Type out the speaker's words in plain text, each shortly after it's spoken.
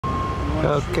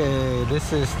Okay,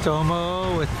 this is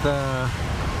Tomo with a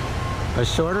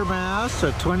shorter mast,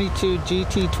 a 22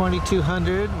 GT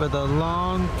 2200 with a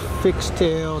long fixed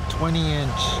tail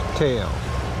 20-inch tail.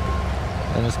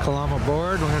 And his Kalama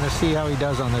board, we're going to see how he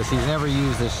does on this. He's never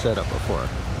used this setup before.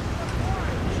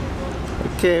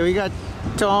 Okay, we got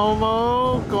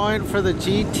Tomo going for the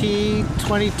GT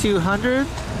 2200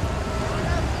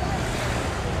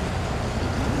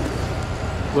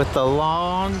 with the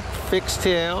long fixed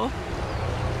tail.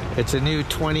 It's a new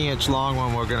 20-inch long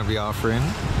one we're going to be offering.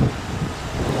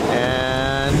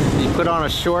 And you put on a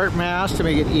short mast to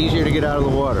make it easier to get out of the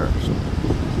water.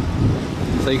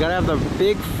 So you got to have the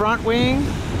big front wing,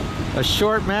 a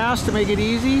short mast to make it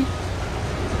easy,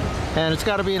 and it's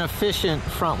got to be an efficient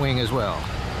front wing as well.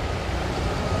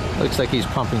 Looks like he's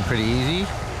pumping pretty easy.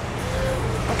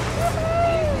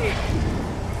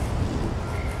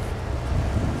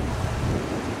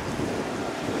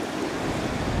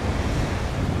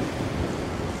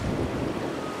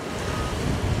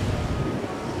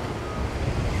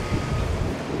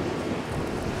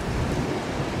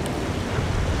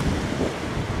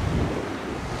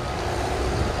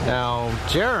 Now,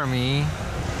 Jeremy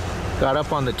got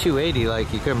up on the 280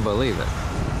 like you couldn't believe it.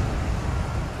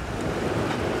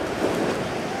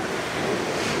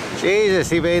 Jesus,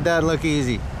 he made that look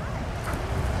easy.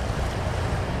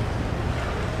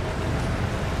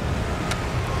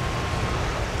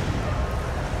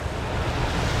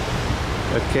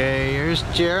 Okay, here's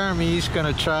Jeremy. He's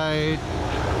gonna try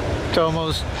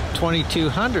Tomo's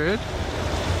 2200.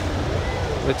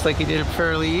 Looks like he did it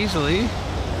fairly easily.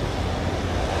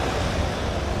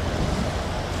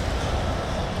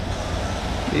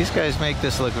 These guys make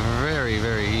this look very,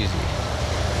 very easy.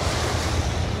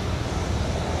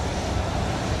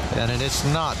 And it's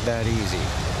not that easy.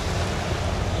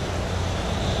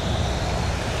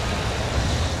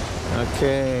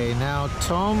 Okay, now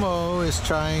Tomo is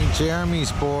trying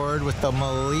Jeremy's board with the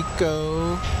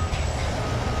Maliko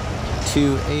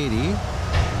 280.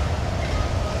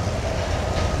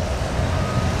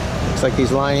 Looks like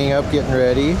he's lining up, getting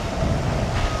ready.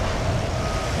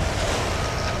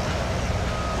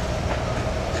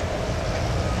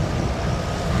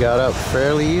 Got up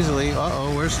fairly easily.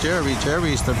 Uh-oh, where's Jeremy? They're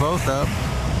both up.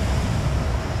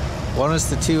 One is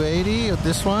the 280 of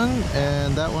this one,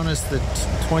 and that one is the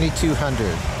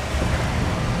 2200.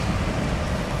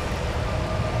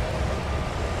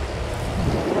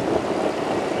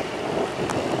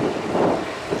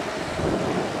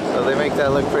 So they make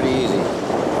that look pretty easy.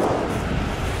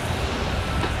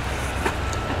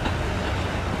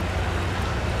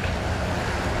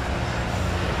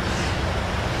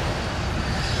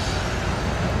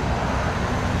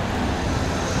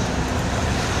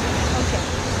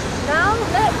 Now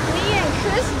let me and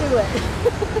Chris do it.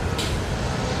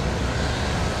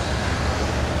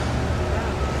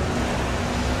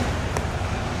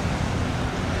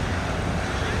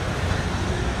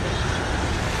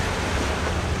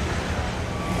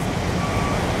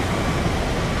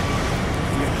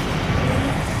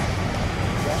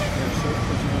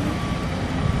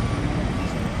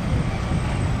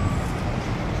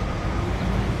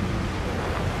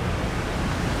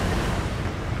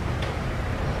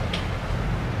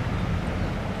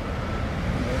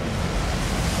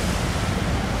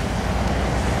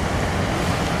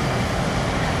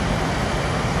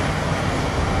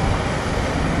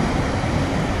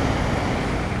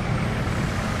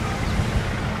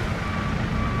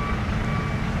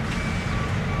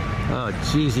 Oh,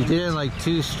 geez, he did it in like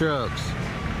 2 strokes.